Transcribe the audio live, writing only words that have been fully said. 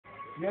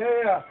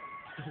Yeah.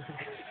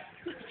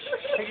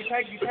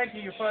 Thank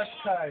you, your first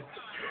card.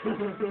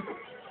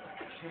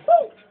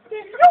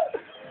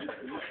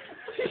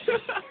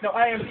 No,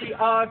 I am the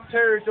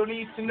Otter, don't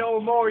need to know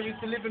more. Used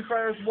to live in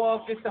Friars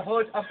Walk, it's the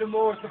hood of the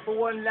moor. So for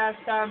one last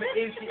time, it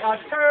is the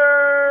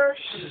Otter.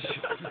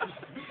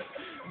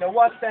 Now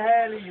what the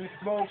hell are you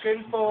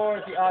smoking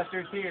for? The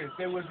Otter's here,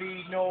 there will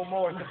be no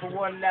more. So for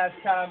one last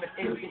time,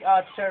 it is the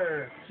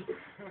Otter.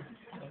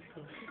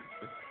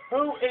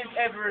 Who is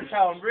ever in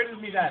town?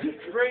 Riddle me that.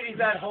 Brady's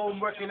at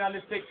home working on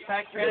the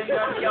six-pack. And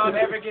none of y'all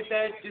ever get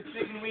that? Just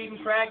sitting, weed and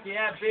crack.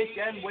 Yeah, bitch,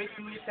 and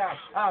wasting your time.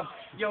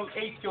 Young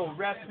H.O.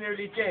 rap's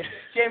nearly dead.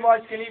 Shame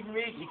Watch can't even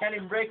read. You can't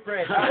even break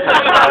bread. But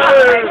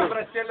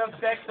I still love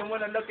sex. And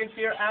when I look into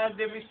your eyes,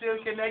 then we still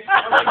connect.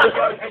 And when you're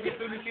young and you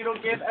feel that you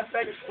don't give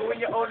effect. But when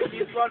you're older,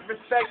 you want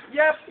respect.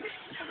 Yep.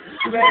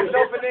 Glenn's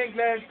opening,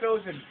 Glenn's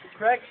closing.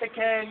 Crack the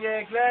can,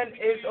 yeah, Glenn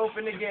is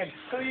open again.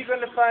 Who you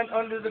gonna find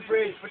under the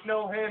bridge? But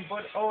no him,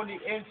 but only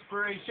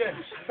inspiration.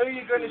 Who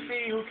you gonna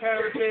see who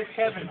can replace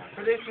Kevin?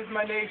 For this is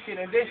my nation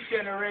and this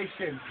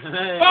generation.